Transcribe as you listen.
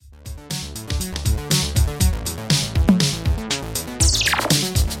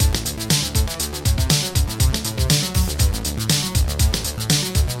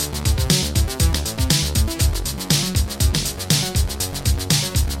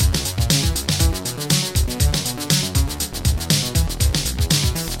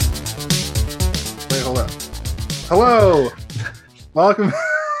Hello. Welcome.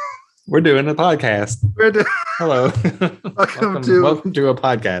 We're doing a podcast. Hello. welcome to a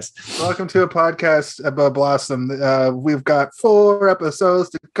podcast. Welcome to a podcast about Blossom. We've got 4 episodes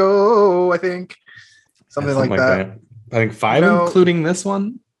to go, I think. Something like that. I think 5, including this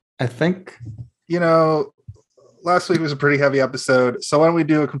one. I think. Last week was a pretty heavy episode. So why don't we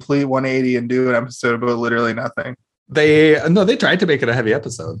do a complete 180 and do an episode about literally nothing? They tried to make it a heavy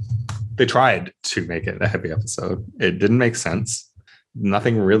episode. They tried to make it a heavy episode. It didn't make sense.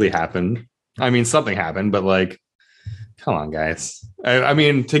 Nothing really happened. I mean, something happened, but come on, guys. I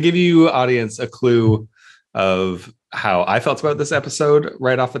mean, to give you audience a clue of how I felt about this episode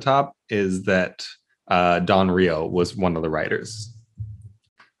right off the top is that Don Rio was one of the writers.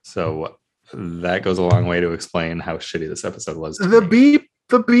 So that goes a long way to explain how shitty this episode was. The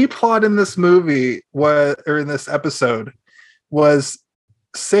B plot in this movie in this episode was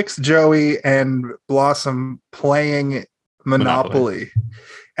Six, Joey, and Blossom playing Monopoly.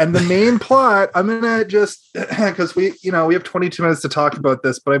 And the main plot, I'm gonna just because we have 22 minutes to talk about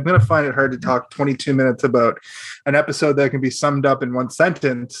this, but I'm gonna find it hard to talk 22 minutes about an episode that can be summed up in one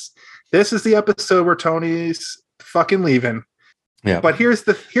sentence. This is the episode where Tony's fucking leaving. Yeah. But here's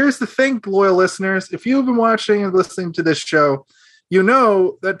the thing, loyal listeners. If you've been watching and listening to this show, you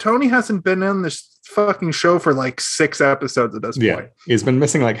know that Tony hasn't been in this fucking show for 6 episodes at this point. He's been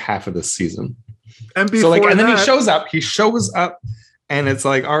missing half of this season. And before then he shows up and it's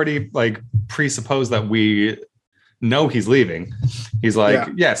already presupposed that we know he's leaving. He's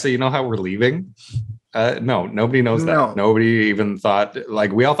so you know how we're leaving? No, nobody knows that. No. Nobody even thought,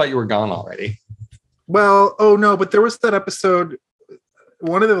 we all thought you were gone already. Well, oh no, but there was that episode.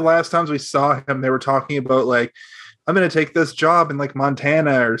 One of the last times we saw him, they were talking about I'm going to take this job in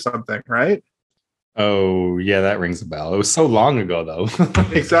Montana or something, right? Oh yeah, that rings a bell. It was so long ago though.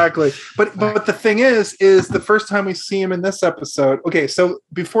 Exactly. But the thing is the first time we see him in this episode. Okay, so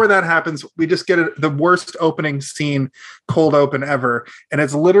before that happens, we just get the worst opening scene, cold open ever. And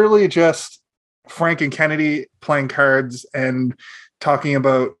it's literally just Frank and Kennedy playing cards and talking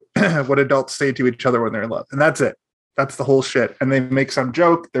about what adults say to each other when they're in love. And that's it. That's the whole shit. And they make some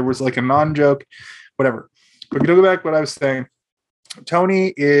joke. There was a non-joke, whatever. But to go back to what I was saying,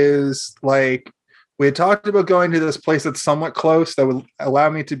 Tony is we had talked about going to this place that's somewhat close that would allow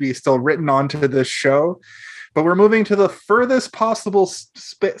me to be still written onto this show. But we're moving to the furthest possible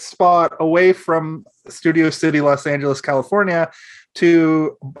spot away from Studio City, Los Angeles, California,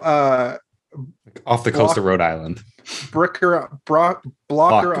 to off the coast of Rhode Island. Blocker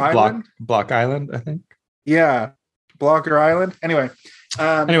Island? Block Island, I think. Yeah. Blocker Island. Anyway,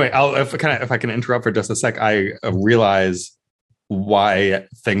 if I can interrupt for just a sec, I realize why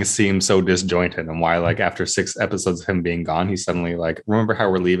things seem so disjointed and why after 6 episodes of him being gone, he's suddenly remember how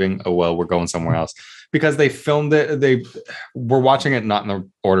we're leaving? Oh, well, we're going somewhere else. Because they filmed it. We're watching it not in the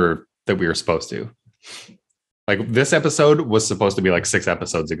order that we were supposed to. This episode was supposed to be 6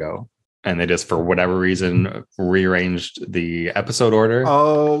 episodes ago. And they just, for whatever reason, rearranged the episode order.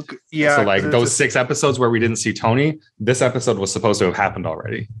 Oh, yeah. So those 6 episodes where we didn't see Tony, this episode was supposed to have happened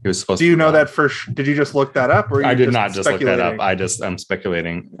already. He was supposed. Do you know that did you just look that up? Or I did not just look that up. I'm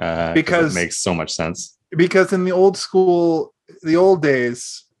speculating because it makes so much sense. Because in the old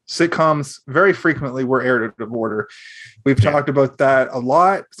days, sitcoms very frequently were aired out of order. We've talked about that a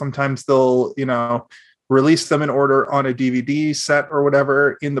lot. Sometimes they'll, release them in order on a DVD set or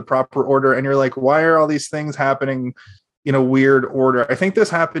whatever in the proper order. And you're why are all these things happening in a weird order? I think this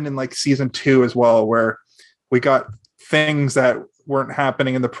happened in season 2 as well, where we got things that weren't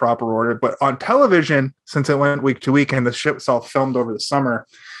happening in the proper order. But on television, since it went week to week and the shit was all filmed over the summer,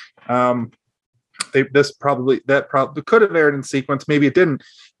 that probably could have aired in sequence. Maybe it didn't.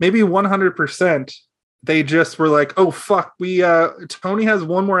 Maybe 100%. They just were oh fuck, Tony has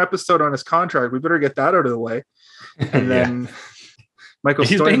one more episode on his contract. We better get that out of the way. And then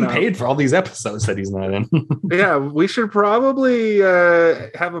he's being paid for all these episodes that he's not in. Yeah, we should probably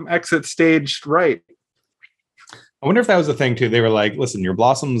have him exit staged right. I wonder if that was the thing too. They were listen, you're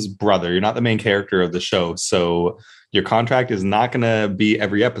Blossom's brother. You're not the main character of the show. So your contract is not going to be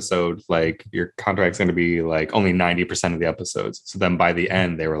every episode. Your contract's going to be only 90% of the episodes. So then by the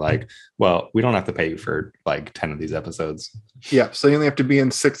end, they were well, we don't have to pay you for 10 of these episodes. Yeah. So you only have to be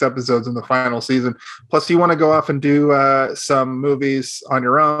in 6 episodes in the final season. Plus you want to go off and do some movies on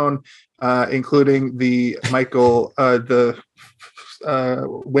your own, including the Michael,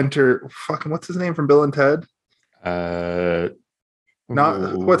 Winter, fucking, what's his name from Bill and Ted?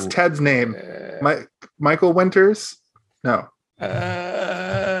 What's Ted's name? Michael Winters? No.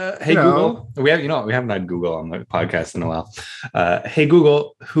 Hey Google. We haven't had Google on the podcast in a while. Hey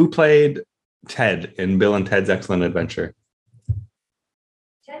Google, who played Ted in Bill and Ted's Excellent Adventure?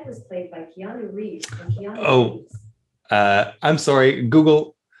 Ted was played by Keanu Reeves. And Keanu Oh. Reeves. I'm sorry.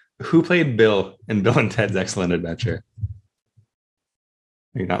 Google who played Bill in Bill and Ted's Excellent Adventure.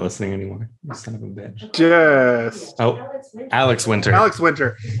 Are you not listening anymore? You son of a bitch. Just Oh, Alex Winter. Alex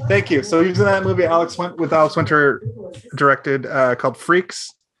Winter. Thank you. So he was in that movie Alex Winter directed called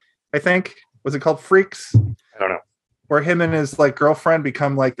Freaks, I think. Was it called Freaks? I don't know. Where him and his like girlfriend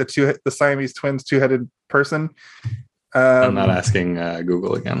become like the Siamese twins, two-headed person. I'm not asking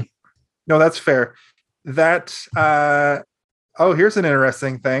Google again. No, that's fair. That here's an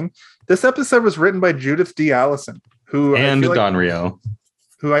interesting thing. This episode was written by Judith D. Allison, and Don Rio,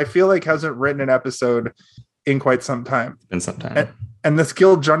 who I feel like hasn't written an episode in quite some time. And this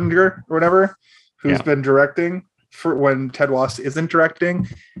Gil Junger or whatever, who's been directing for when Ted Wass isn't directing,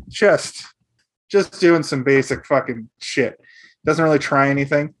 just doing some basic fucking shit. Doesn't really try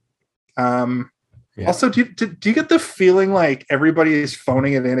anything. Also, do you get the feeling like everybody is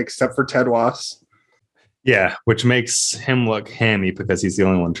phoning it in except for Ted Wass? Yeah, which makes him look hammy because he's the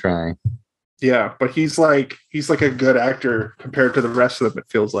only one trying. Yeah, but he's like a good actor compared to the rest of them. It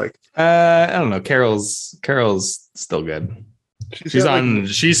feels like. I don't know. Carol's still good.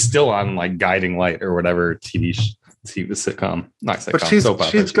 She's still on like Guiding Light or whatever TV sitcom. Not sitcom. But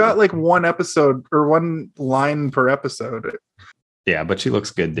she's got like one episode or one line per episode. Yeah, but she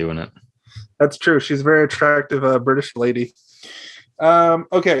looks good doing it. That's true. She's a very attractive British lady.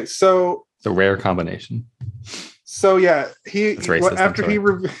 Okay, so it's a rare combination. So yeah,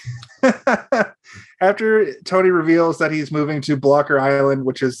 after Tony reveals that he's moving to Blocker Island,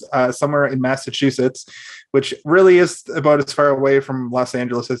 which is somewhere in Massachusetts, which really is about as far away from Los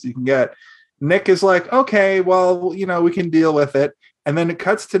Angeles as you can get, Nick is like, okay, well, we can deal with it. And then it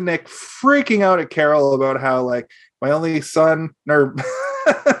cuts to Nick freaking out at Carol about how like my only son or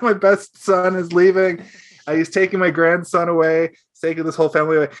my best son is leaving. He's taking my grandson away. He's taking this whole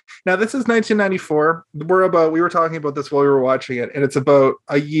family away. Now, this is 1994. We were talking about this while we were watching it, and it's about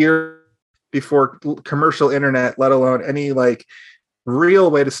a year before commercial internet, let alone any like real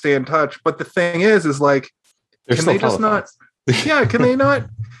way to stay in touch. But the thing is like, can they just not? Yeah, can they not?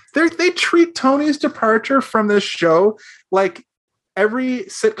 They treat Tony's departure from this show like every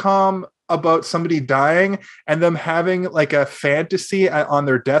sitcom about somebody dying and them having like a fantasy on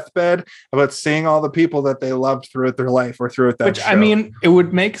their deathbed about seeing all the people that they loved throughout their life or throughout that show. I mean, it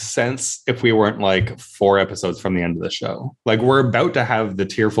would make sense if we weren't like 4 episodes from the end of the show. Like we're about to have the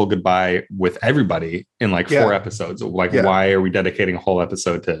tearful goodbye with everybody in like 4 episodes. Like why are we dedicating a whole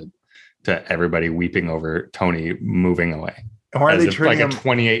episode to everybody weeping over Tony moving away? Why are they treating like a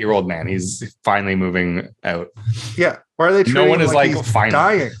 28-year-old man? He's finally moving out. Yeah. Why are they treating no one him is like he's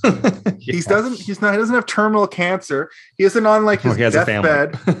finally dying? He doesn't have terminal cancer. He isn't on like his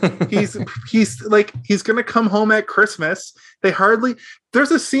deathbed. he's gonna come home at Christmas.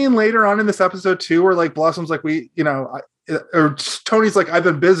 There's a scene later on in this episode too where like Blossom's like or Tony's like, I've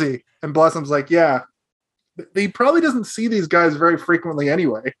been busy, and Blossom's like, yeah. He probably doesn't see these guys very frequently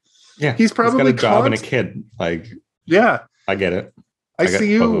anyway. Yeah. He's probably got a job and a kid. Like, yeah. I get it. I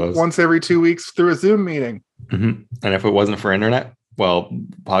see you once every 2 weeks through a Zoom meeting. Mm-hmm. And if it wasn't for internet, well,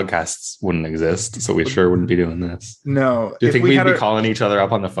 podcasts wouldn't exist. So we sure wouldn't be doing this. No. Do you think we'd be calling each other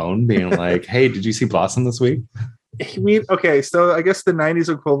up on the phone being like, hey, did you see Blossom this week? Okay, so I guess the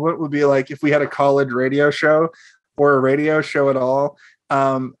 90s equivalent would be like if we had a college radio show or a radio show at all,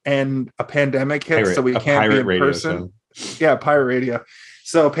 and a pandemic hits, so we can't be in person. Yeah, pirate radio.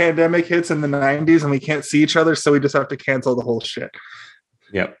 So a pandemic hits in the 90s and we can't see each other, so we just have to cancel the whole shit.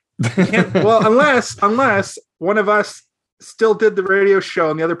 Yep. Well, unless one of us still did the radio show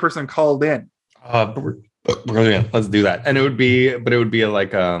and the other person called in. Brilliant. Let's do that. And it would be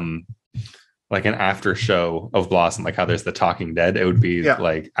like an after show of Blossom, like how there's the Talking Dead. It would be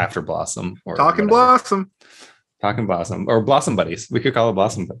like after Blossom or Talking Blossom or Blossom Buddies. We could call it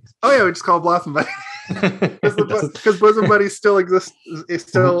Blossom Buddies. Oh yeah, we just call it Blossom Buddies. Because Bosom Buddies still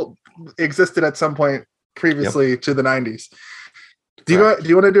existed at some point previously to the 90s. Do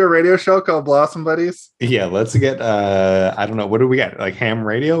you want to do a radio show called Blossom Buddies? Yeah, let's get I don't know, what do we get? Like ham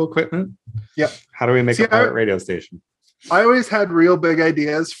radio equipment? Yeah. How do we make a pirate radio station? I always had real big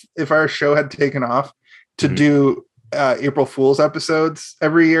ideas if our show had taken off to do April Fool's episodes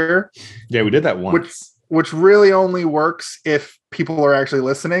every year. Yeah, we did that once. Which really only works if people are actually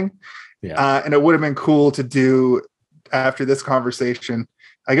listening. Yeah. And it would have been cool to do after this conversation.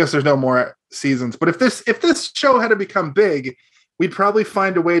 I guess there's no more seasons, but if this show had to become big, we'd probably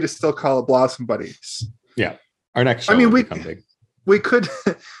find a way to still call it Blossom Buddies. Yeah. Our next show would become big. We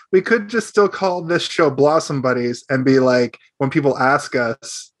could just still call this show Blossom Buddies and be like, when people ask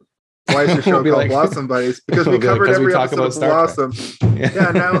us, Why is your show We'll be called like- Blossom Buddies? Because we We'll be like, covered 'cause we every talk episode of about Star Blossom.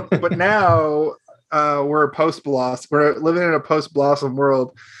 Yeah, now we're post Blossom. We're living in a post Blossom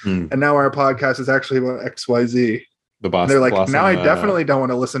world, Hmm. and now our podcast is actually about XYZ. The boss. And they're like, Blossom, now I definitely don't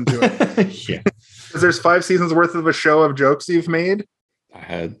want to listen to it yeah. because there's 5 seasons worth of a show of jokes you've made. I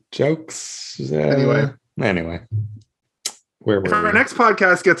had jokes. Anyway. Where If were our we? next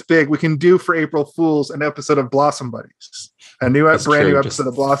podcast gets big, we can do for April Fools an episode of Blossom Buddies, a new That's brand true, new just- episode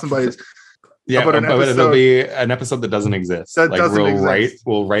of Blossom Buddies. Yeah, about an but it'll episode- be an episode that doesn't exist. That like doesn't exist.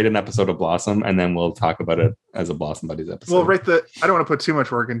 we'll write an episode of Blossom, and then we'll talk about it as a Blossom Buddies episode. We'll write the. I don't want to put too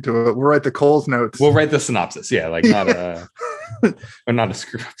much work into it. We'll write the Coles notes. We'll write the synopsis. Yeah, like not a or not a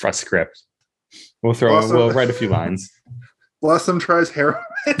script. Also- We'll write a few lines Blossom tries heroin,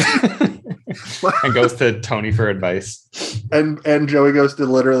 and goes to Tony for advice. and Joey goes to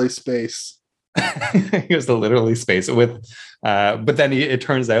literally space. He goes to literally space with, but then it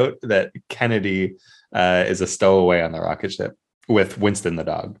turns out that Kennedy is a stowaway on the rocket ship with Winston the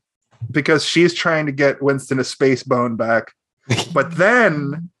dog. Because she's trying to get Winston a space bone back. But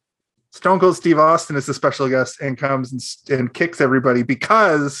then Stone Cold Steve Austin is the special guest and comes and kicks everybody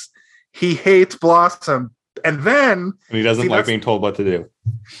because he hates Blossom. And then And he doesn't See, like that's- being told what to do.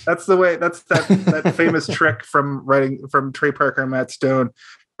 that's the way that famous trick from Trey Parker and Matt Stone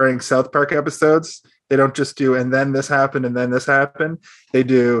writing South Park episodes. They don't just do and then this happened and then this happened. They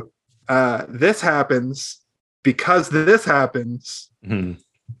do this happens because this happens. Mhm.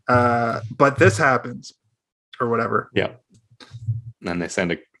 But this happens or whatever. Yeah. And they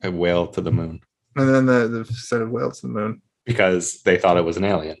send a whale to the moon And then the set of whales to the moon. because they thought it was an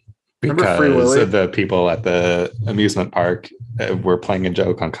alien. Remember Free Willy? Because the people at the amusement park were playing a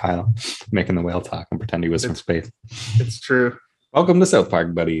joke on Kyle, making the whale talk and pretend he was from space. It's true. Welcome to South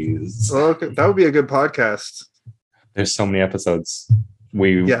Park, buddies. Well, okay, that would be a good podcast. There's so many episodes.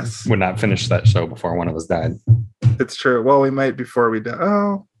 We Yes. would not finish that show before one of us died. It's true. Well, we might before we die.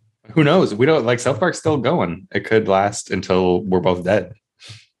 Oh, Who knows? We don't like South Park's still going. It could last until we're both dead.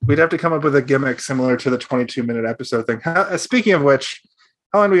 we'd have to come up with a gimmick similar to the 22-minute episode thing. Speaking of which,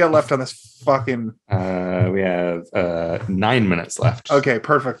 how long do we got left on this fucking... We have 9 minutes left. Okay,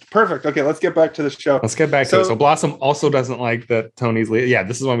 perfect. Okay, let's get back to the show. Let's get back to So- it. So Blossom also doesn't like that Tony's lead. Yeah,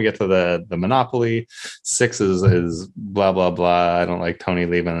 this is when we get to the Monopoly. 6 is blah blah blah. I don't like Tony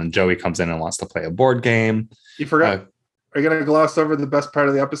leaving, and Joey comes in and wants to play a board game. You forgot. Are you going to gloss over the best part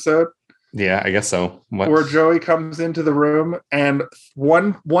of the episode? Yeah, I guess so. What? Where Joey comes into the room and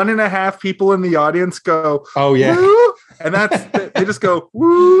one and a half people in the audience go, Oh yeah, woo! And they just go,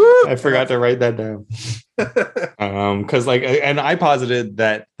 woo! I forgot to write that down. Because like, and I posited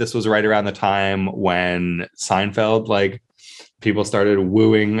that this was right around the time when Seinfeld, like, people started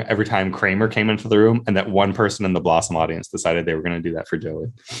wooing every time Kramer came into the room, and that one person in the Blossom audience decided they were going to do that for Joey.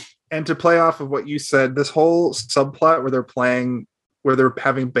 And to play off of what you said, this whole subplot where they're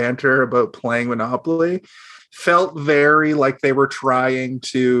having banter about playing Monopoly felt very like they were trying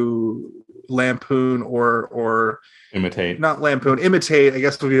to lampoon or Imitate. not lampoon, imitate, I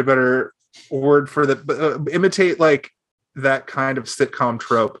guess would be a better word for that, but imitate like that kind of sitcom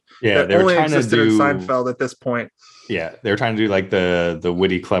trope Yeah, that they were only trying to existed in do. Seinfeld at this point. Yeah, they were trying to do like the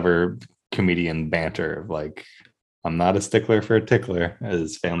witty, clever comedian banter of like, I'm not a stickler for a tickler,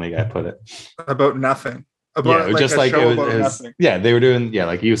 as Family Guy put it. About nothing. About Yeah, it was just a like show it about was, nothing. yeah, they were doing, yeah,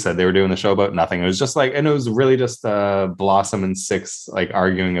 like you said, they were doing the show about nothing. It was just like, and it was really just Blossom and 6 like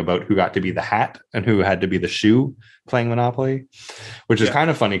arguing about who got to be the hat and who had to be the shoe playing Monopoly, which is Yeah. kind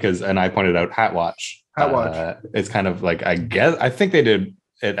of funny because, and I pointed out Hat Watch. Hat Watch. It's kind of like, I think they did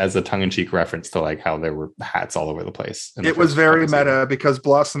it as a tongue-in-cheek reference to like how there were hats all over the place. in the It was first very episode. meta because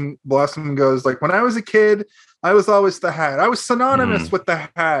Blossom goes like, when I was a kid, I was always the hat. I was synonymous with the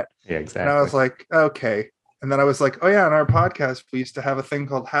hat. Yeah, And exactly. I was like, okay. And then I was like, oh yeah, on our podcast, we used to have a thing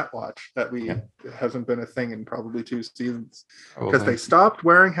called Hat Watch that Yeah. hasn't been a thing in probably 2 seasons Well, because they stopped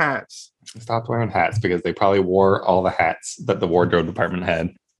wearing hats. stopped wearing hats because they probably wore all the hats that the wardrobe department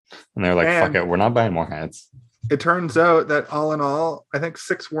had. And they're like, And- fuck it, we're not buying more hats. It turns out that all in all, I think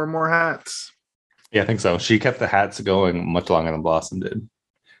 6 wore more hats. Yeah, I think so. She kept the hats going much longer than Blossom did.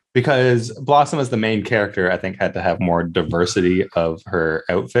 Because Blossom as the main character, I think, had to have more diversity of her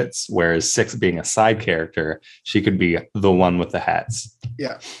outfits, whereas 6 being a side character, she could be the one with the hats.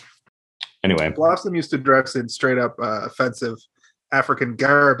 Yeah. Anyway, Blossom used to dress in straight up offensive African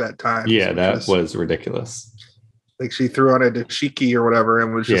garb at times. yeah, which that was ridiculous. like she threw on a dashiki or whatever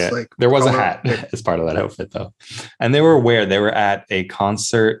and was just Yeah, like, there was a oh, hat as part of that outfit, though. And they were where? They were at a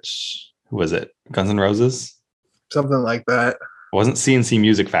concert. Who was it? Guns N' Roses? something like that. It wasn't CNC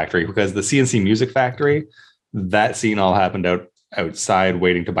Music Factory, because the CNC Music Factory, that scene all happened out outside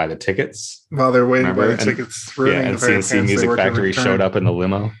waiting to buy the tickets. While they're waiting Remember? for the tickets, Yeah, and CNC Music Factory showed up in the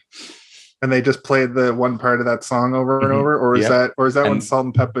limo. And they just played the one part of that song over and over, or is that when And- Salt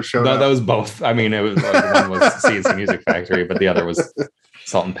and Pepper showed No, up? that was both. I mean, it was one was CNC Music Factory, but the other was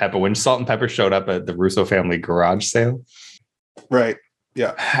Salt and Pepper. When Salt and Pepper showed up at the Russo family garage sale, Right.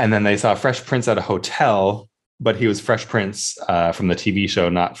 Yeah. and then they saw Fresh Prince at a hotel, but he was Fresh Prince from the TV show,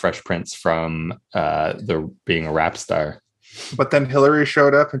 not Fresh Prince from the being a rap star. But then Hillary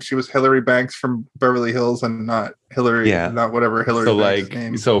showed up, and she was Hillary Banks from Beverly Hills, and not Hillary, not whatever Hillary So Banks like,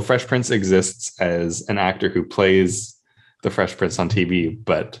 name. so Fresh Prince exists as an actor who plays the Fresh Prince on TV,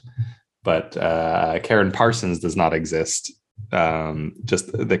 but Karen Parsons does not exist.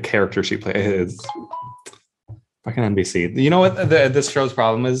 Just the character she plays. Fucking NBC. You know what this show's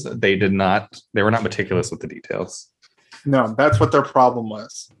problem is? They were not meticulous with the details. No, that's what their problem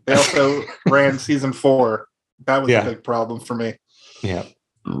was. They also ran season 4. That was Yeah. a big problem for me. Yeah.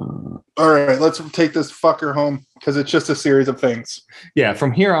 All right, let's take this fucker home because it's just a series of things. Yeah,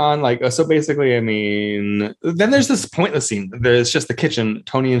 from here on, like, so basically, I mean, then there's this pointless scene. There's just the kitchen,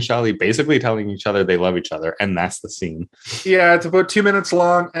 Tony and Shelly basically telling each other they love each other, and that's the scene. Yeah, it's about 2 minutes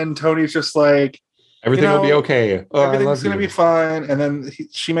long, and Tony's just like, Everything will be okay. Oh, everything's going to be fine. And then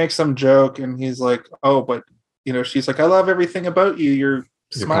she makes some joke, and he's like, oh, but, she's like, I love everything about you. Your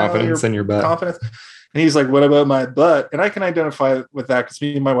smile, confidence in your butt. Confidence. And he's like, what about my butt? And I can identify with that because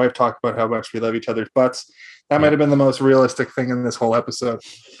me and my wife talk about how much we love each other's butts. That might have been the most realistic thing in this whole episode.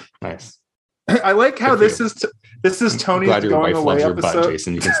 Nice. I like how this is Tony's glad your going wife away loves your episode. butt,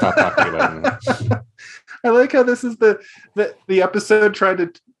 Jason. You can stop talking about it. I like how this is the episode tried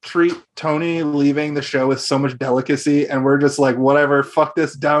to treat Tony leaving the show with so much delicacy, and we're just like, whatever, fuck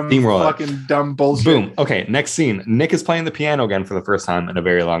this fucking dumb bullshit. Boom. Okay, next scene. Nick is playing the piano again for the first time in a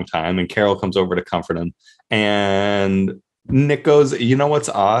very long time, and Carol comes over to comfort him. And Nick goes, you know what's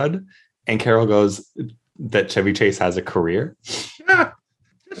odd? And Carol goes, that Chevy Chase has a career. Yeah.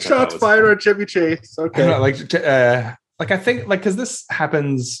 Shots fired on Chevy Chase. Okay. I I think, because this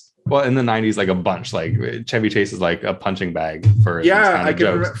happens... Well, in the 90s, like a bunch, like Chevy Chase is like a punching bag for I can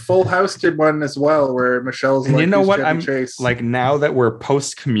remember Full House did one as well where Michelle's and like, you know what? Chevy Chase? Like now that we're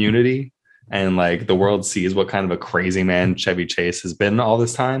post Community and like the world sees what kind of a crazy man Chevy Chase has been all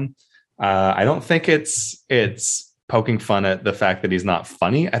this time. I don't think it's poking fun at the fact that he's not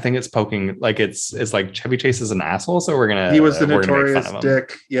funny. I think it's poking it's like Chevy Chase is an asshole, so he was the notorious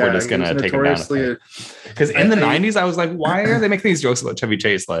dick. Yeah, we're just gonna take him down because in the 90s I was like, why are they making these jokes about Chevy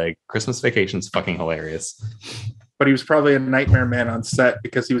Chase? Like Christmas Vacation's fucking hilarious, but he was probably a nightmare man on set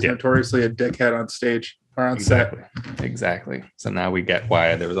because he was notoriously a dickhead on stage or on set. Exactly. So now we get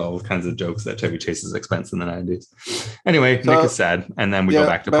why there was all kinds of jokes at Chevy Chase's expense in the 90s. Anyway, Nick is sad, and then we go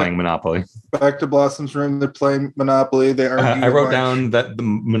back to playing Monopoly. Back to Blossom's room. They're playing Monopoly. They argue. I wrote down that the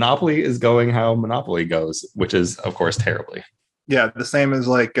Monopoly is going how Monopoly goes, which is, of course, terribly. Yeah, the same as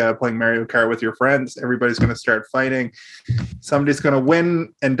like playing Mario Kart with your friends. Everybody's going to start fighting. Somebody's going to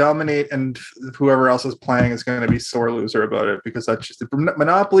win and dominate, and whoever else is playing is going to be sore loser about it because that's just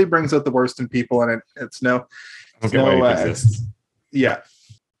Monopoly brings out the worst in people, and it's no. Yeah,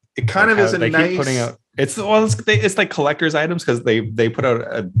 it kind of is a nice. Keep putting out. It's like collector's items because they put out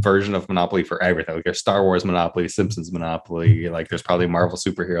a version of Monopoly for everything. Like there's Star Wars Monopoly, Simpsons Monopoly, like there's probably Marvel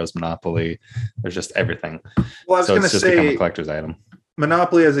superheroes Monopoly. There's just everything. Well, I was going to say, become a collector's item.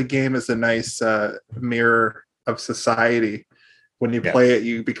 Monopoly as a game is a nice mirror of society. When you play it,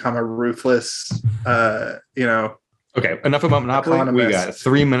 you become a ruthless, Okay, enough about Monopoly. Economist. We got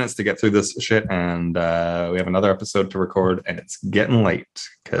 3 minutes to get through this shit, and we have another episode to record, and it's getting late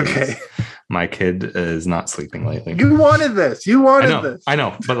because my kid is not sleeping lately. You wanted this. This. I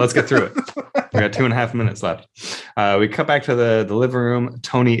know, but let's get through it. We got 2.5 minutes left. We cut back to the living room.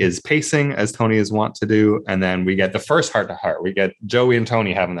 Tony is pacing, as Tony is wont to do, and then we get the first heart-to-heart. We get Joey and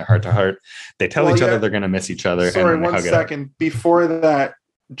Tony having their heart-to-heart. They tell each other they're going to miss each other. Sorry, and then they hug 1 second. Before that,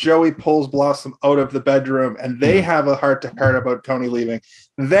 Joey pulls Blossom out of the bedroom and they have a heart-to-heart about Tony leaving.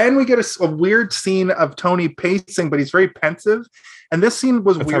 Then we get a weird scene of Tony pacing, but he's very pensive. And this scene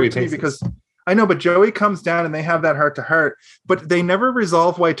was weird to me because I know, but Joey comes down and they have that heart-to-heart, but they never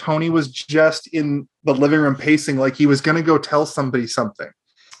resolve why Tony was just in the living room pacing like he was going to go tell somebody something.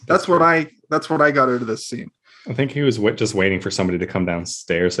 That's what I got out of this scene. I think he was just waiting for somebody to come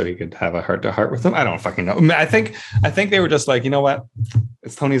downstairs so he could have a heart-to-heart with them. I don't fucking know. I think they were just like, you know what?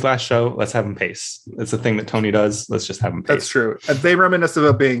 It's Tony's last show. Let's have him pace. It's a thing that Tony does. Let's just have him pace. That's true. And they reminisce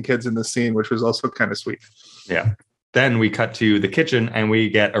about being kids in the scene, which was also kind of sweet. Yeah. Then we cut to the kitchen and we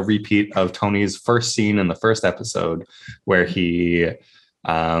get a repeat of Tony's first scene in the first episode where he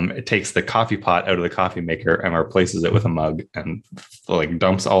It takes the coffee pot out of the coffee maker and replaces it with a mug and like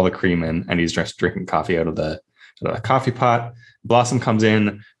dumps all the cream in, and he's just drinking coffee out of the coffee pot. Blossom comes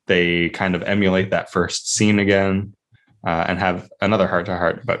in. They kind of emulate that first scene again and have another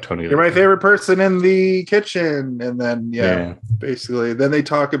heart-to-heart about Tony. You're my favorite person in the kitchen. And then, basically, then they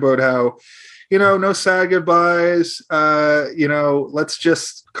talk about how, no sad goodbyes. Let's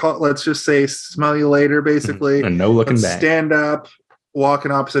just say smell you later, basically. And no looking back. Stand up, walk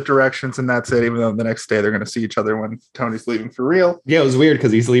in opposite directions, and that's it. Even though the next day they're going to see each other when Tony's leaving for real. Yeah, it was weird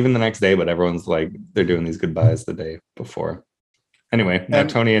because he's leaving the next day, but everyone's like, they're doing these goodbyes the day before. Anyway, now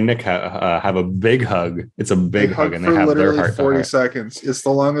Tony and Nick have a big hug. It's a big hug, and they have their heart 40 seconds. It's the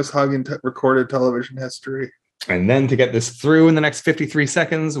longest hug in recorded television history. And then to get this through in the next 53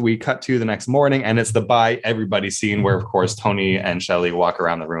 seconds, we cut to the next morning, and it's the bye everybody scene where, of course, Tony and Shelley walk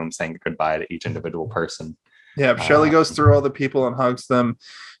around the room saying goodbye to each individual person. Yeah, Shelley goes through all the people and hugs them.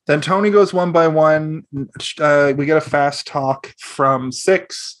 Then Tony goes one by one. We get a fast talk from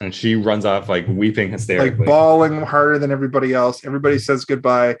Six. And she runs off like weeping hysterically. Like bawling harder than everybody else. Everybody says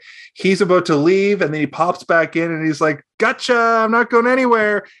goodbye. He's about to leave, and then he pops back in and he's like, gotcha, I'm not going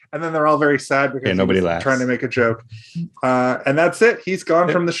anywhere. And then they're all very sad because nobody laughs. Trying to make a joke. And that's it. He's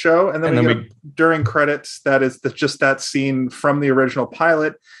gone from the show. And then, during credits, that is just that scene from the original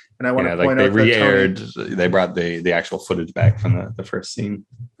pilot. And I want to point out they re-aired. They brought the actual footage back from the first scene.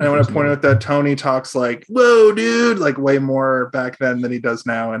 And I want to point out that Tony talks like, "Whoa, dude!" like way more back then than he does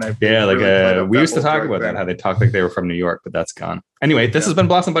now. And we used to talk about that, how they talk like they were from New York, but that's gone. Anyway, this has been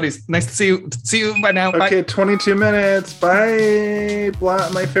Blossom Buddies. Nice to see you. See you. Bye now. Okay, bye. 22 minutes. Bye.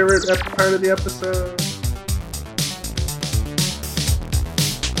 My favorite part of the episode.